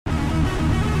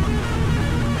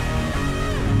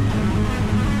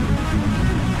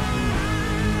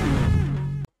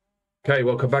Okay,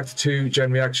 welcome back to 2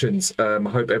 Gen Reactions. I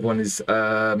hope everyone is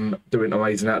doing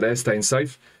amazing out there, staying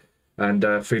safe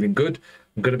and feeling good.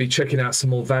 I'm going to be checking out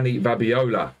some more Vanny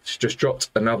Vabiola. She just dropped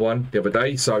another one the other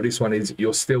day. So this one is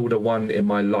You're Still the One in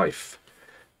My Life.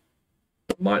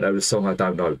 Might know the song, I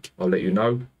don't know. I'll let you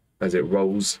know as it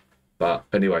rolls. But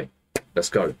anyway, let's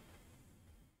go.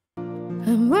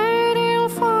 I'm waiting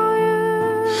for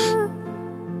you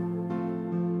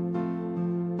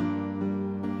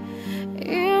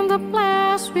in the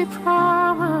place we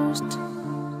promised.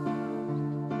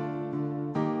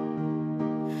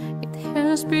 It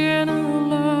has been a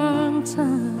long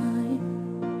time.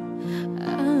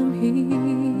 I'm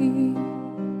here,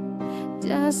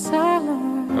 just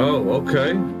alone. Oh,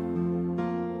 okay.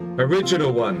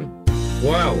 Original one.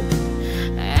 Wow.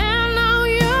 And now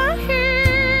you're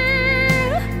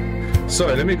here.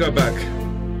 Sorry, let me go back.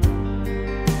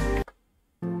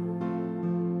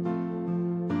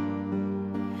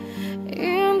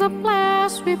 In the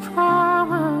place we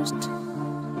promised.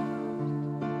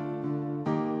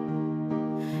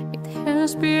 It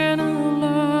has been a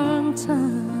long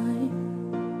time.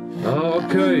 Oh,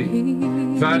 okay.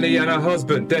 Vanny and her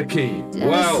husband, Decky.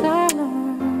 Wow.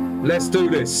 Let's do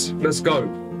this. Let's go.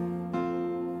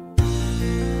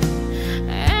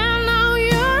 And now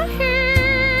you're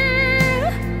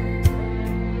here.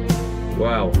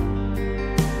 Wow.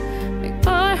 Make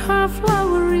my heart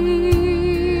flowery.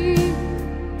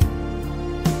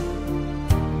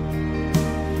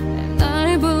 And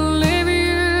I believe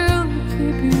you'll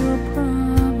keep your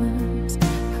promise.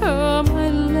 Oh, my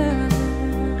love.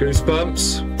 Goosebumps.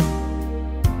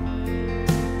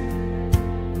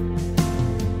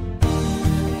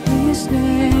 Please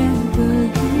never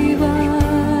give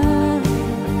up.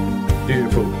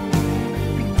 Beautiful.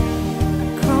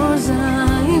 'Cause I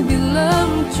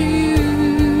belong to you.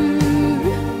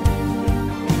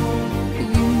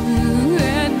 You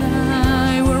and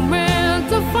I were meant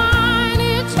to find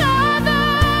each other.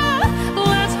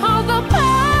 Let's hold the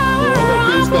power. Oh, I've got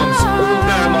goosebumps of all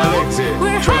down my legs here.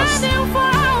 We're Trust. heading for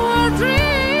our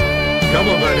dreams. Come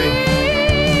on, Vanny.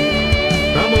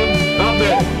 Come on. Up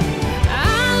there.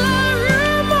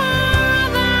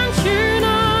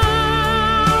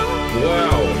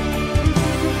 Wow.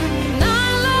 And I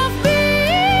love being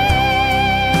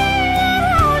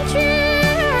around you.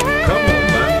 Come on,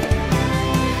 man.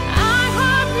 I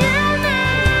hope you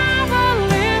never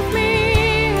leave me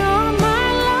on my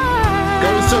life. Go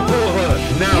and support her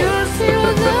now. You're still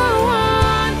the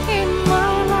one in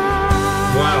my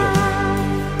life. Wow.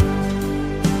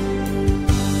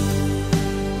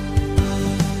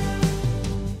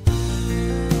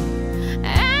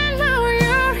 And now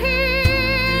you're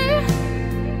here.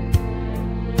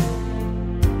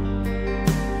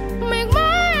 Make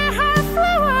my heart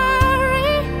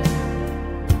flowery.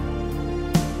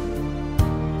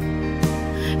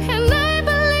 And I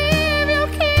believe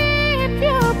you'll keep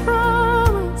your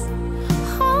promise.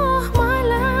 Oh, my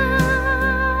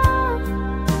love.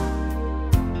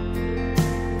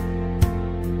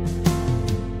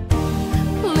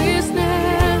 Please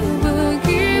never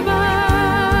give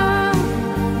up.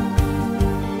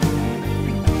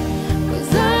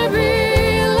 'Cause I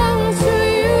belong to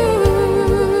you.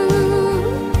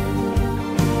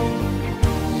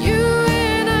 You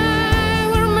and I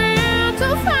were meant to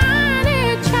find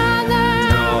each other.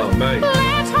 Oh, mate.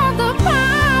 Let's hold the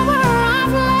power of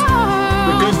The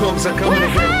love. goosebumps are coming We're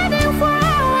again. heading for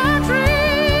our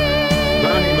dreams.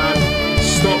 Vanny, man.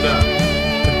 Stop that.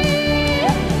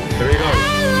 Here we go. I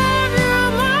love you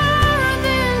more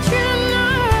than you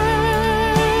know.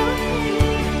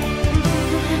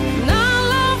 And I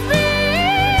love being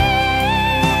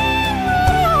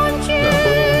around you. Yeah,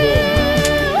 boom, boom.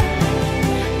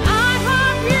 I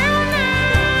hope you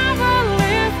never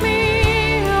leave me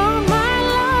on my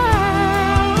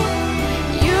life.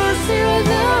 You're still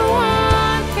the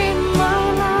one in my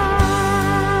life.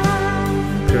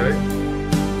 Okay.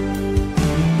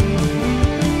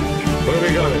 Where are we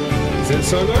going? Is it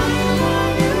solo? I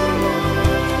love you more.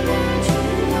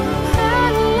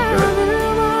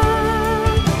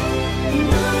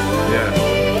 Yeah.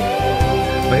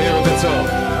 I hear a guitar.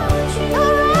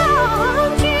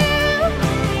 Around you.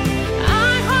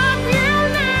 I hope you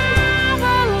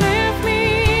never leave me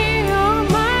on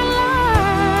my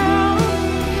life.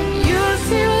 You're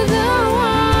still the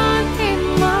one in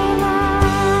my life.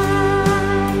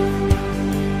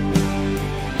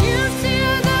 You're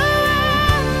still the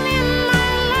one in my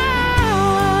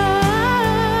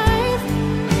life.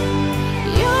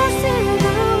 You're still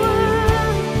the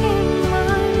one in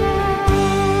my life.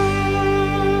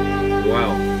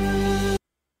 Wow.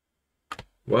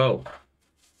 Well,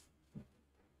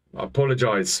 I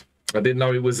apologise. I didn't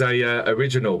know it was a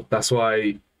original. That's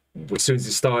why as soon as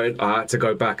it started, I had to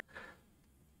go back.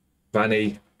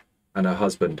 Vanny and her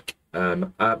husband.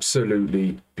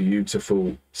 Absolutely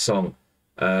beautiful song.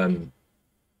 You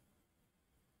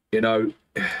know,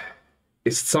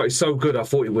 it's so good. I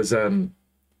thought it was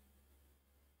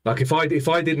like if I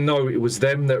didn't know it was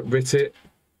them that writ it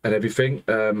and everything,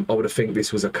 I would have think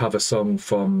this was a cover song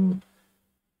from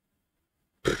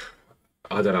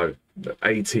I don't know, the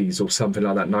 80s or something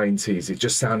like that, 90s. It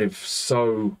just sounded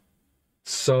so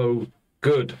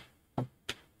good.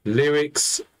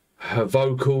 Lyrics, her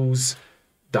vocals,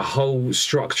 the whole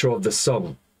structure of the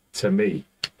song to me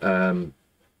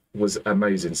was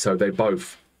amazing. So they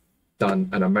both done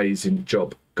an amazing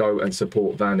job. Go and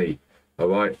support Vanny, all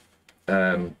right?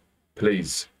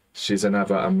 Please. She's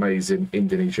another amazing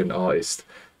Indonesian artist,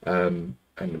 and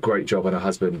great job on her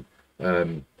husband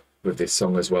with this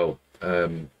song as well.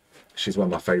 She's one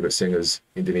of my favourite singers,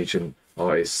 Indonesian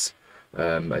artists.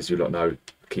 As you lot know,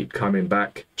 keep coming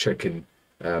back, checking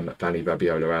Vanny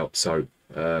Vabiola out. So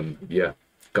yeah,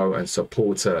 go and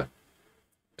support her.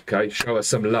 Okay, show her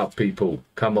some love, people.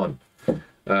 Come on.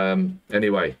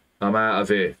 Anyway, I'm out of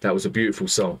here. That was a beautiful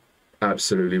song.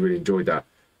 Absolutely, really enjoyed that.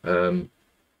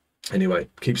 Anyway,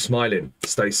 keep smiling,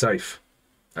 stay safe,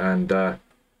 and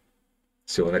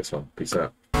see you on the next one. Peace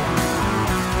out.